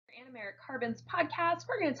Anomeric Carbons podcast.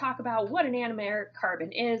 We're going to talk about what an anomeric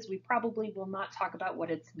carbon is. We probably will not talk about what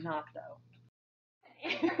it's not, though.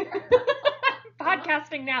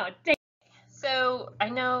 Podcasting now. So I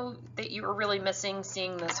know that you were really missing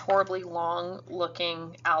seeing this horribly long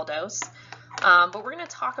looking aldose, but we're going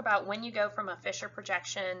to talk about when you go from a Fisher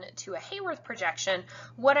projection to a Haworth projection,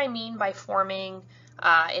 what I mean by forming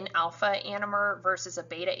an alpha anomer versus a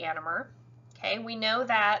beta anomer. Okay, we know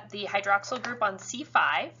that the hydroxyl group on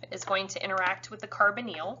C5 is going to interact with the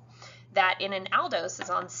carbonyl that in an aldose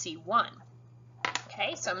is on C1.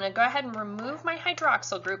 Okay, so I'm going to go ahead and remove my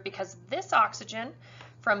hydroxyl group because this oxygen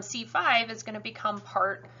from C5 is going to become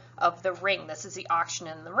part of the ring. This is the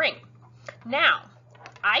oxygen in the ring. Now,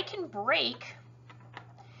 I can break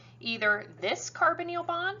either this carbonyl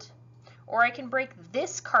bond or I can break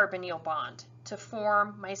this carbonyl bond to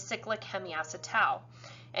form my cyclic hemiacetal.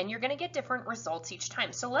 And you're going to get different results each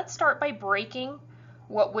time. So let's start by breaking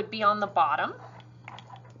what would be on the bottom.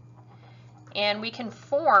 And we can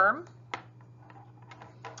form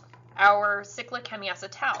our cyclic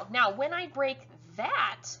hemiacetal. Now, when I break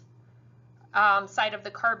that side of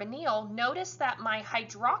the carbonyl, notice that my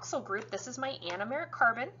hydroxyl group, this is my anomeric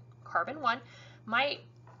carbon, carbon 1, my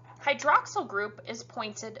hydroxyl group is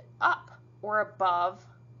pointed up or above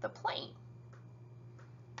the plane.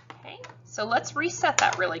 Okay, so let's reset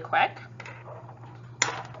that really quick.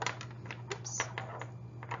 Oops.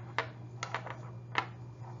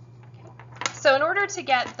 Okay. So in order to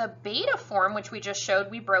get the beta form, which we just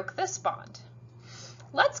showed, we broke this bond.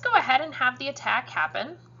 Let's go ahead and have the attack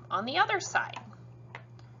happen on the other side.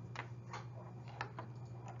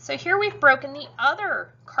 So here we've broken the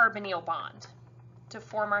other carbonyl bond to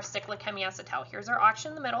form our cyclic hemiacetal. Here's our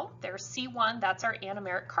oxygen in the middle. There's C1, that's our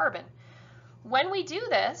anomeric carbon. When we do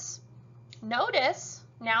this, notice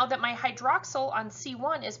now that my hydroxyl on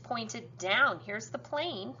C1 is pointed down. Here's the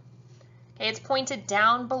plane. Okay, it's pointed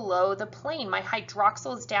down below the plane. My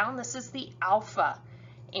hydroxyl is down. This is the alpha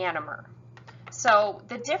anomer. So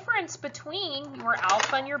the difference between your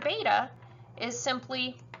alpha and your beta is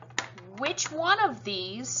simply which one of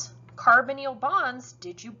these carbonyl bonds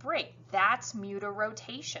did you break? That's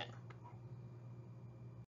mutarotation.